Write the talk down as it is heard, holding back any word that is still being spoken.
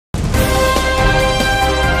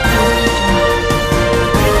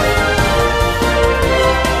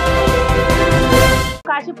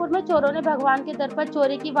काशीपुर में चोरों ने भगवान के दर पर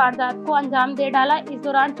चोरी की वारदात को अंजाम दे डाला। इस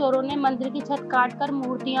दौरान चोरों ने मंदिर की छत काटकर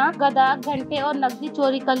मूर्तियां, गदा, घंटे और नकदी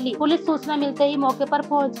चोरी कर ली। पुलिस सूचना मिलते ही मौके पर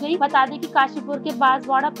पहुंच गई। बता दें कि काशीपुर के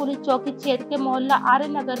बांसवाड़ा पुलिस चौकी क्षेत्र के मोहल्ला आर्य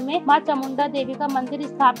नगर में मां चामुंडा देवी का मंदिर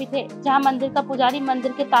स्थापित है, जहां मंदिर का पुजारी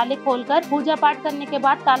मंदिर के ताले खोलकर पूजा पाठ करने के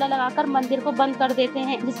बाद ताला लगाकर मंदिर को बंद कर देते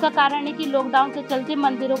हैं, जिसका कारण है कि लॉकडाउन के चलते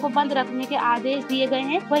मंदिरों को बंद रखने के आदेश दिए गए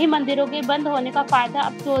हैं। वहीं मंदिरों के बंद होने का फायदा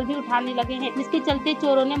अब चोर भी उठाने लगे हैं, जिसके चलते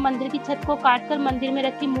चोरों ने मंदिर की छत को काटकर मंदिर में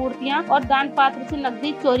रखी मूर्तियां और दान पात्र से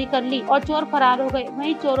नकदी चोरी कर ली और चोर फरार हो गए।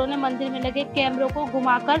 वहीं चोरों ने मंदिर में लगे कैमरों को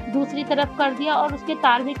घुमाकर दूसरी तरफ कर दिया और उसके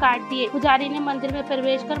तार भी काट दिए। पुजारी ने मंदिर में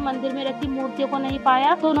प्रवेश कर मंदिर में रखी मूर्तियों को नहीं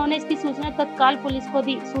पाया तो उन्होंने इसकी सूचना तत्काल पुलिस को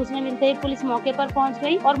दी। सूचना मिलते ही पुलिस मौके पर पहुंच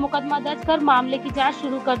गई और मुकदमा दर्ज कर मामले की जाँच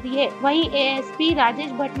शुरू कर दी है। वहीं एएसपी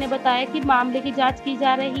राजेश भट्ट ने बताया कि मामले की जाँच की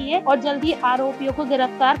जा रही है और जल्द ही आरोपियों को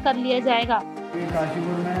गिरफ्तार कर लिया जाएगा।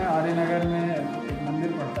 काशीपुर में आर्य नगर में एक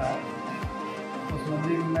मंदिर पड़ता है। उस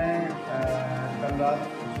मंदिर में कल रात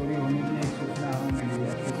चोरी होने की एक सूचना हमें मिली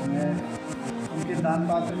है। उसमें उनके दान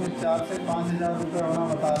पात्र में 4 से 5 हज़ार रुपये होना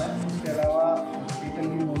बता रहे हैं। उसके अलावा पीतल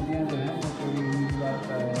की